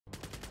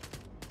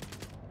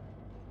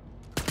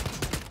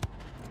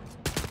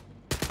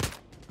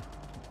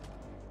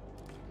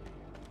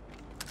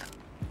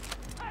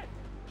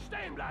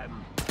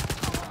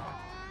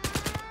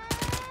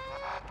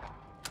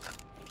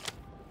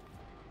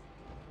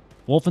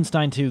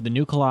Wolfenstein 2: The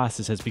New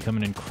Colossus has become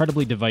an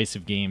incredibly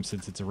divisive game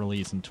since its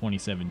release in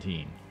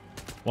 2017.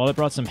 While it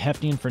brought some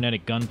hefty and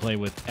frenetic gunplay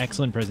with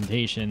excellent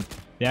presentation,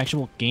 the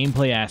actual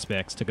gameplay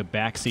aspects took a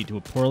backseat to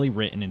a poorly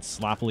written and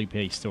sloppily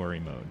paced story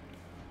mode.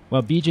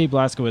 While BJ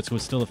Blazkowicz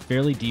was still a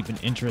fairly deep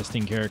and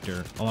interesting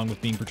character, along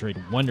with being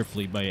portrayed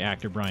wonderfully by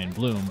actor Brian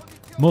Bloom,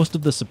 most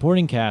of the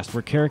supporting cast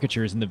were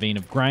caricatures in the vein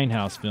of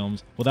grindhouse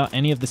films without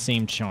any of the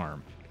same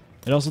charm.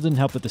 It also didn't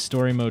help that the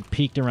story mode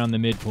peaked around the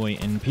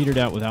midpoint and petered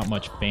out without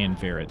much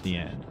fanfare at the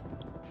end.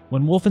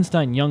 When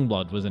Wolfenstein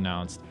Youngblood was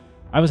announced,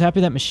 I was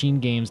happy that Machine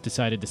Games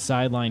decided to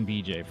sideline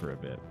BJ for a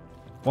bit.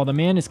 While the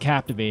man is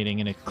captivating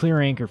and a clear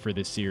anchor for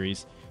this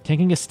series,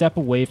 taking a step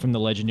away from the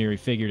legendary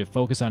figure to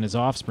focus on his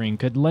offspring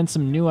could lend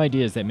some new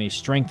ideas that may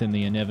strengthen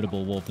the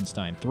inevitable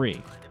Wolfenstein 3.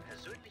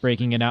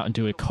 Breaking it out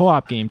into a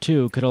co-op game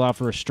too could allow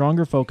for a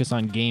stronger focus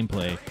on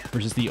gameplay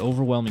versus the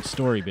overwhelming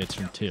story bits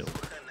from 2.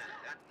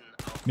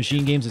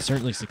 Machine Games has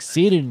certainly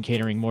succeeded in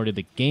catering more to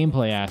the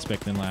gameplay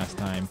aspect than last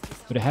time,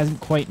 but it hasn't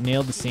quite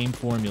nailed the same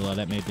formula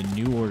that made the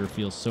New Order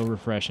feel so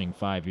refreshing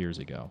 5 years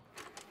ago.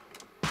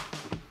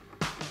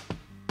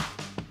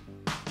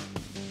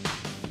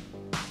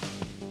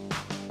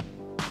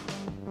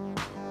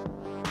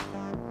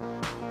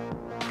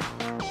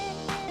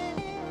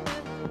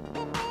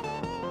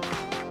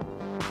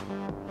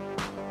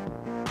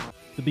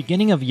 The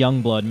beginning of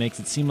Youngblood makes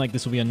it seem like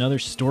this will be another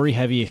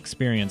story-heavy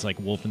experience like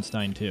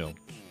Wolfenstein 2.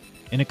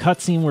 In a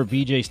cutscene where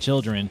BJ's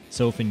children,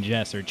 Soph and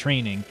Jess, are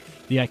training,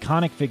 the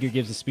iconic figure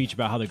gives a speech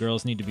about how the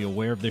girls need to be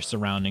aware of their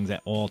surroundings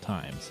at all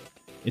times.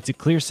 It's a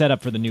clear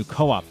setup for the new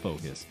co-op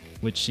focus,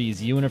 which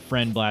sees you and a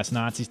friend blast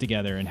Nazis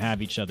together and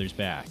have each other's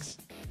backs.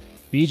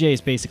 BJ is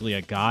basically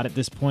a god at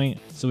this point,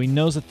 so he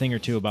knows a thing or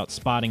two about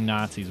spotting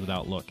Nazis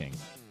without looking.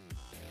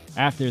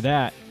 After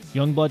that,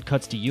 Youngblood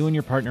cuts to you and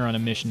your partner on a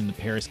mission in the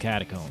Paris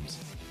catacombs.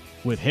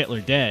 With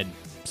Hitler dead,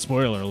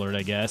 spoiler alert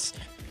I guess,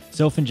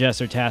 Soph and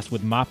Jess are tasked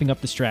with mopping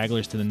up the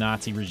stragglers to the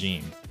Nazi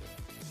regime.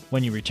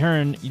 When you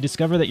return, you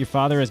discover that your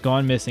father has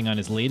gone missing on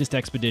his latest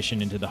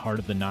expedition into the heart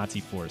of the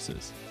Nazi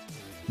forces.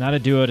 Not a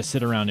duo to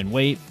sit around and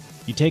wait,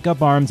 you take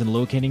up arms in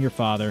locating your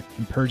father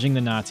and purging the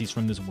Nazis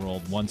from this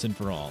world once and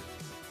for all.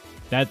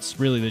 That's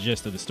really the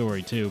gist of the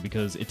story too,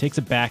 because it takes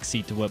a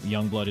backseat to what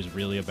Youngblood is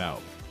really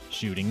about: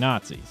 shooting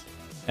Nazis.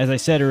 As I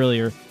said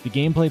earlier, the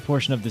gameplay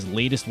portion of this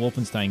latest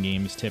Wolfenstein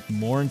game is tipped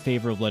more in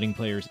favor of letting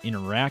players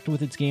interact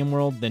with its game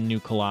world than New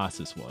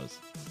Colossus was.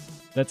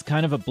 That's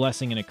kind of a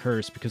blessing and a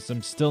curse because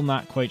I'm still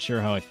not quite sure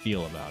how I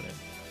feel about it.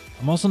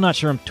 I'm also not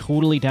sure I'm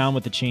totally down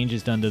with the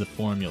changes done to the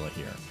formula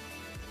here.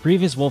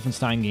 Previous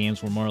Wolfenstein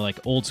games were more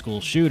like old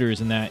school shooters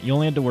in that you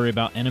only had to worry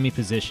about enemy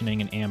positioning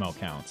and ammo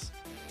counts.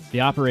 They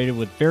operated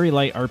with very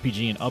light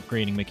RPG and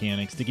upgrading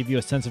mechanics to give you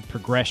a sense of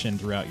progression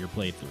throughout your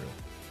playthrough.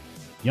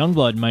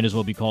 Youngblood might as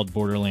well be called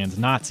Borderlands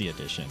Nazi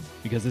Edition,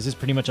 because this is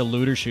pretty much a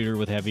looter shooter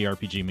with heavy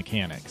RPG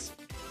mechanics.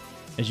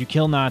 As you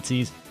kill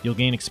Nazis, you'll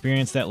gain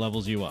experience that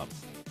levels you up.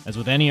 As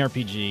with any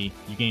RPG,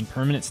 you gain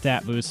permanent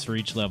stat boosts for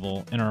each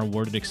level and are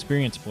awarded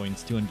experience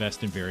points to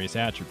invest in various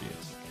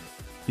attributes.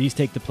 These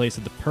take the place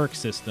of the perk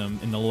system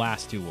in the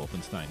last 2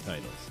 Wolfenstein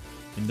titles.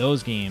 In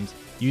those games,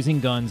 using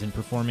guns and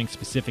performing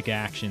specific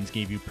actions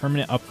gave you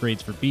permanent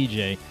upgrades for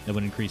BJ that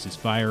would increase his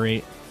fire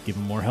rate, give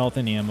him more health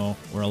and ammo,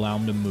 or allow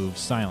him to move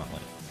silently.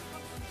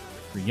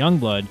 For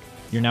Youngblood,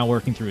 you're now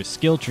working through a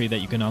skill tree that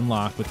you can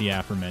unlock with the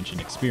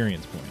aforementioned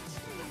experience points.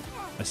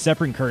 A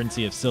separate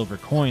currency of silver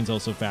coins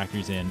also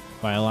factors in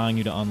by allowing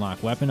you to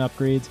unlock weapon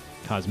upgrades,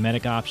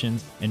 cosmetic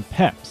options, and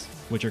peps,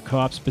 which are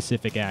co-op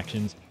specific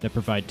actions that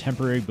provide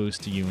temporary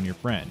boosts to you and your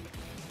friend.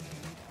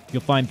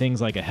 You'll find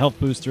things like a health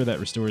booster that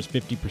restores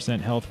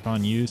 50% health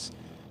upon use,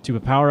 to a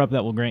power-up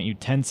that will grant you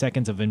 10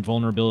 seconds of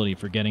invulnerability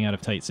for getting out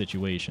of tight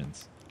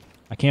situations.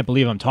 I can't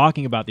believe I'm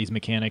talking about these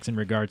mechanics in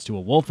regards to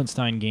a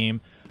Wolfenstein game,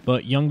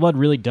 but Youngblood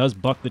really does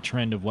buck the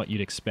trend of what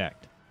you'd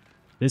expect.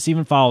 This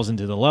even follows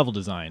into the level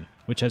design,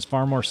 which has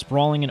far more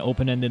sprawling and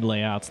open-ended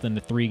layouts than the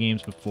 3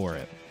 games before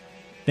it.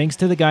 Thanks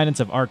to the guidance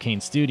of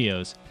Arcane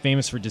Studios,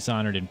 famous for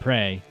Dishonored and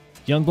Prey,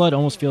 Youngblood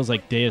almost feels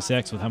like Deus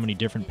Ex with how many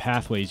different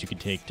pathways you could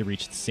take to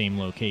reach the same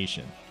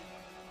location.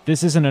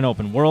 This isn't an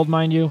open world,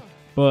 mind you,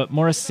 but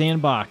more a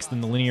sandbox than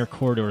the linear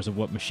corridors of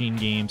what Machine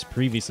Games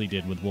previously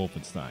did with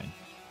Wolfenstein.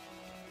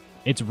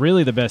 It's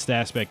really the best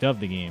aspect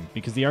of the game,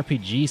 because the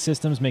RPG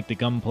systems make the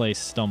gunplay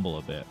stumble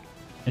a bit.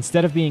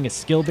 Instead of being a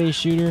skill-based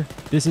shooter,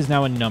 this is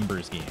now a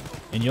numbers game,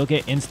 and you'll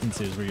get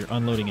instances where you're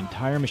unloading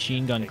entire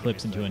machine gun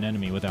clips into an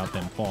enemy without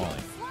them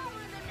falling.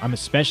 I'm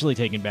especially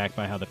taken back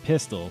by how the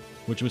pistol,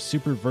 which was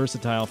super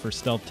versatile for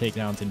stealth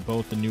takedowns in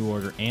both the New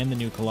Order and the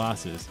New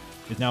Colossus,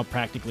 is now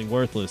practically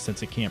worthless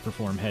since it can't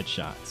perform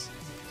headshots.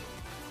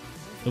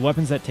 The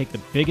weapons that take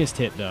the biggest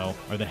hit, though,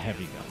 are the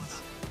heavy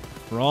guns.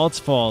 For all its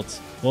faults,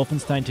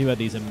 Wolfenstein 2 had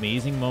these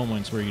amazing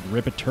moments where you'd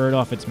rip a turret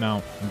off its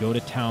mount and go to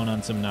town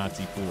on some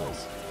Nazi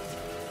fools.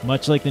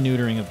 Much like the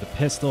neutering of the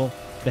pistol,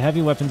 the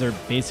heavy weapons are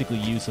basically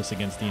useless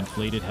against the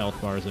inflated health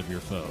bars of your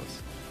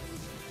foes.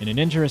 In an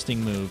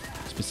interesting move,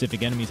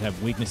 specific enemies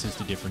have weaknesses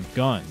to different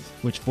guns,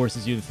 which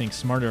forces you to think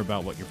smarter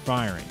about what you're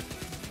firing.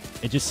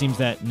 It just seems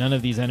that none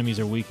of these enemies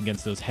are weak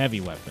against those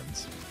heavy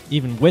weapons.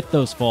 Even with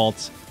those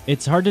faults,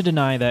 it's hard to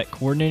deny that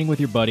coordinating with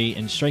your buddy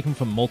and striking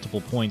from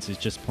multiple points is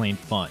just plain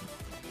fun.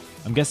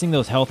 I'm guessing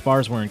those health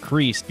bars were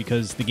increased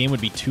because the game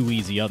would be too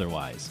easy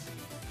otherwise.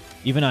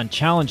 Even on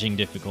challenging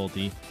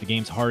difficulty, the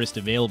game's hardest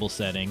available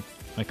setting,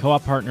 my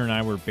co-op partner and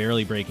I were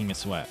barely breaking a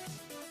sweat.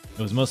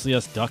 It was mostly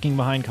us ducking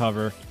behind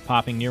cover,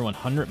 popping near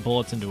 100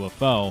 bullets into a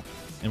foe,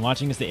 and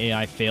watching as the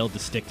AI failed to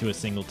stick to a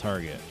single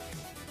target.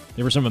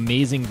 There were some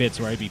amazing bits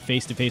where I'd be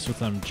face-to-face with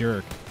some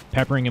jerk,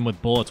 peppering him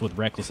with bullets with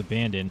reckless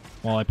abandon,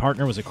 while my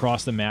partner was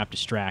across the map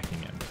distracting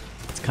him.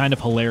 It's kind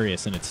of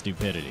hilarious in its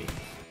stupidity.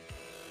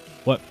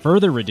 What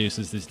further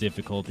reduces this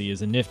difficulty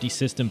is a nifty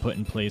system put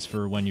in place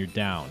for when you're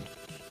downed.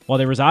 While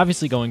there was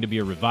obviously going to be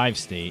a revive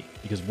state,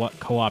 because what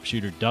co-op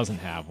shooter doesn't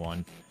have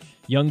one,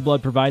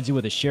 Youngblood provides you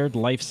with a shared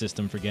life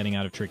system for getting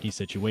out of tricky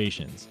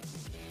situations.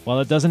 While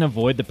it doesn't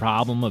avoid the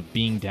problem of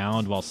being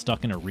downed while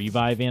stuck in a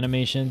revive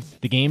animation,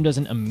 the game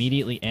doesn't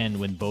immediately end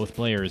when both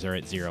players are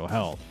at 0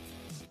 health.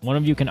 One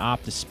of you can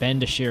opt to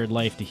spend a shared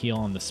life to heal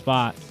on the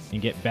spot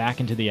and get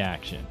back into the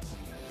action.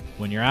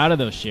 When you're out of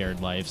those shared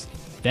lives,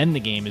 then the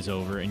game is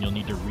over and you'll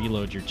need to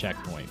reload your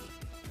checkpoint.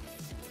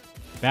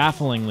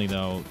 Bafflingly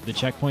though, the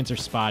checkpoints are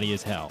spotty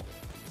as hell.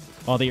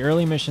 While the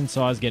early mission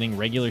saw us getting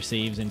regular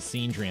saves and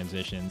scene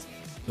transitions,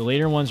 the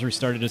later ones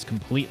restarted us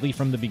completely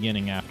from the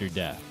beginning after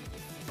death.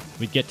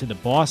 We'd get to the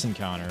boss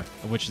encounter,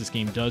 of which this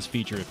game does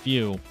feature a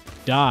few,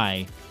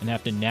 die, and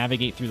have to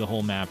navigate through the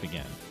whole map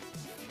again.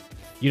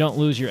 You don't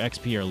lose your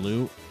XP or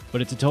loot,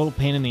 but it's a total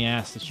pain in the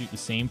ass to shoot the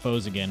same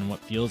foes again in what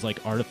feels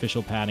like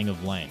artificial padding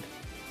of length.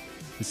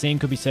 The same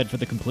could be said for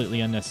the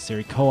completely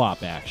unnecessary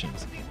co-op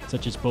actions,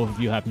 such as both of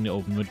you having to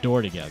open a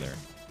door together.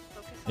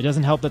 It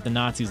doesn't help that the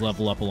Nazis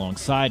level up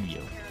alongside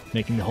you,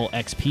 making the whole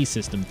XP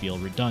system feel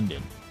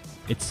redundant.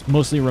 It's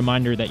mostly a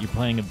reminder that you're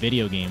playing a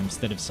video game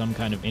instead of some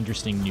kind of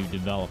interesting new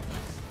development.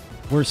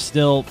 Worse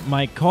still,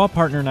 my co-op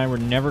partner and I were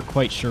never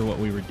quite sure what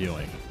we were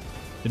doing.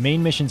 The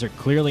main missions are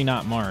clearly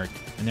not marked,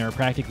 and there are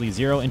practically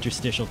zero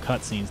interstitial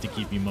cutscenes to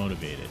keep you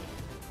motivated.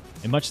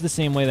 In much the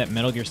same way that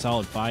Metal Gear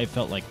Solid 5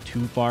 felt like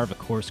too far of a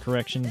course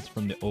correction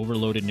from the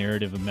overloaded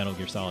narrative of Metal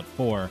Gear Solid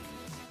 4,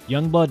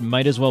 Youngblood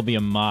might as well be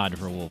a mod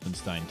for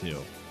Wolfenstein 2.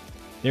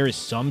 There is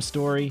some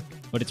story,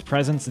 but its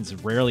presence is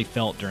rarely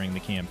felt during the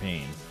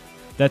campaign.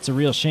 That's a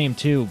real shame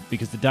too,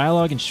 because the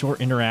dialogue and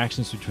short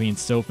interactions between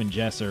Soph and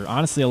Jess are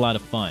honestly a lot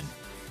of fun.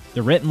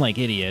 They're written like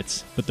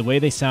idiots, but the way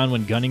they sound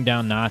when gunning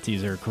down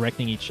Nazis or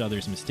correcting each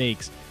other's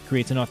mistakes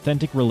creates an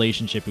authentic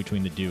relationship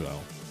between the duo.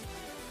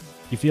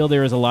 You feel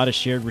there is a lot of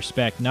shared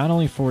respect not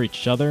only for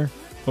each other,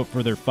 but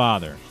for their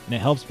father, and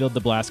it helps build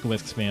the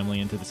Blazkowicz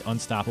family into this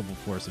unstoppable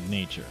force of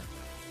nature.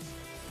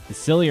 The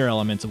sillier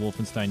elements of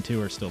Wolfenstein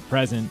 2 are still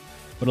present,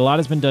 but a lot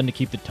has been done to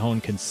keep the tone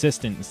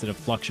consistent instead of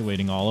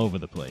fluctuating all over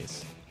the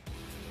place.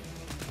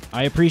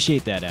 I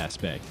appreciate that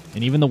aspect,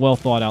 and even the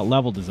well-thought-out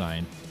level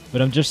design,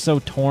 but I'm just so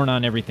torn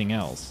on everything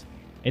else.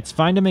 It's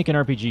fine to make an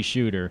RPG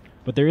shooter,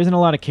 but there isn't a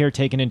lot of care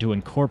taken into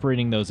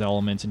incorporating those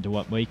elements into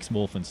what makes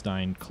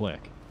Wolfenstein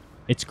click.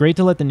 It's great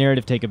to let the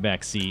narrative take a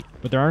back seat,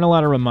 but there aren't a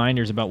lot of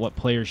reminders about what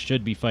players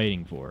should be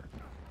fighting for.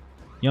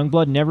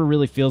 Youngblood never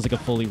really feels like a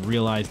fully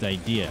realized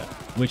idea,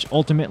 which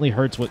ultimately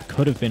hurts what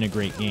could have been a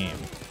great game.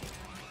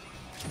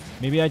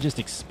 Maybe I just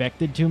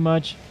expected too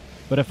much,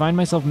 but I find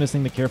myself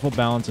missing the careful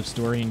balance of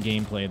story and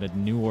gameplay that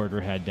New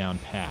Order had down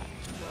pat.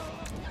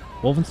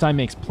 Wolfenstein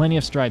makes plenty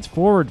of strides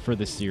forward for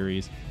this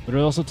series, but it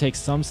also takes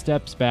some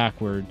steps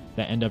backward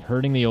that end up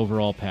hurting the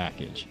overall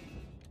package.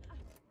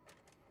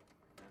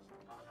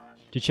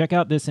 To check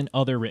out this and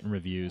other written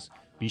reviews,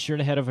 be sure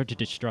to head over to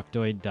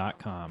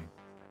Destructoid.com.